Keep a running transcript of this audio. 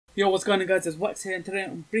Yo, what's going on guys, it's Wax here and today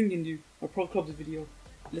I'm bringing you a Pro Clubs video.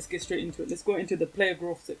 Let's get straight into it. Let's go into the player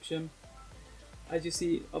growth section. As you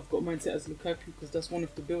see, I've got mine set as Lukaku because that's one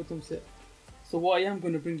of the builds I'm set. So what I am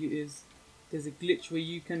going to bring you is, there's a glitch where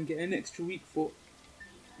you can get an extra weak foot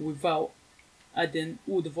without adding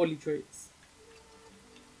all the volley traits.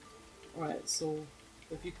 Alright, so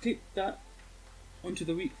if you click that onto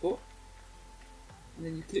the weak foot, and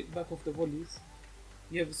then you click back off the volleys,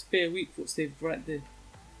 you have a spare weak foot saved right there.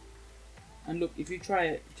 And look, if you try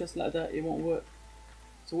it just like that, it won't work.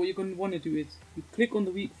 So what you're going to want to do is, you click on the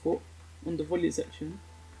weak foot on the volley section,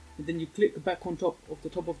 and then you click back on top of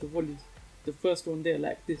the volleys, the first one there,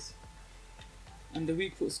 like this, and the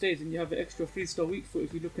weak foot stays, and you have an extra 3-star weak foot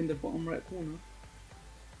if you look in the bottom right corner.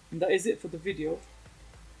 And that is it for the video.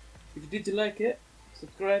 If you did like it,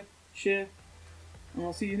 subscribe, share, and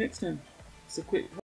I'll see you next time. It's a quick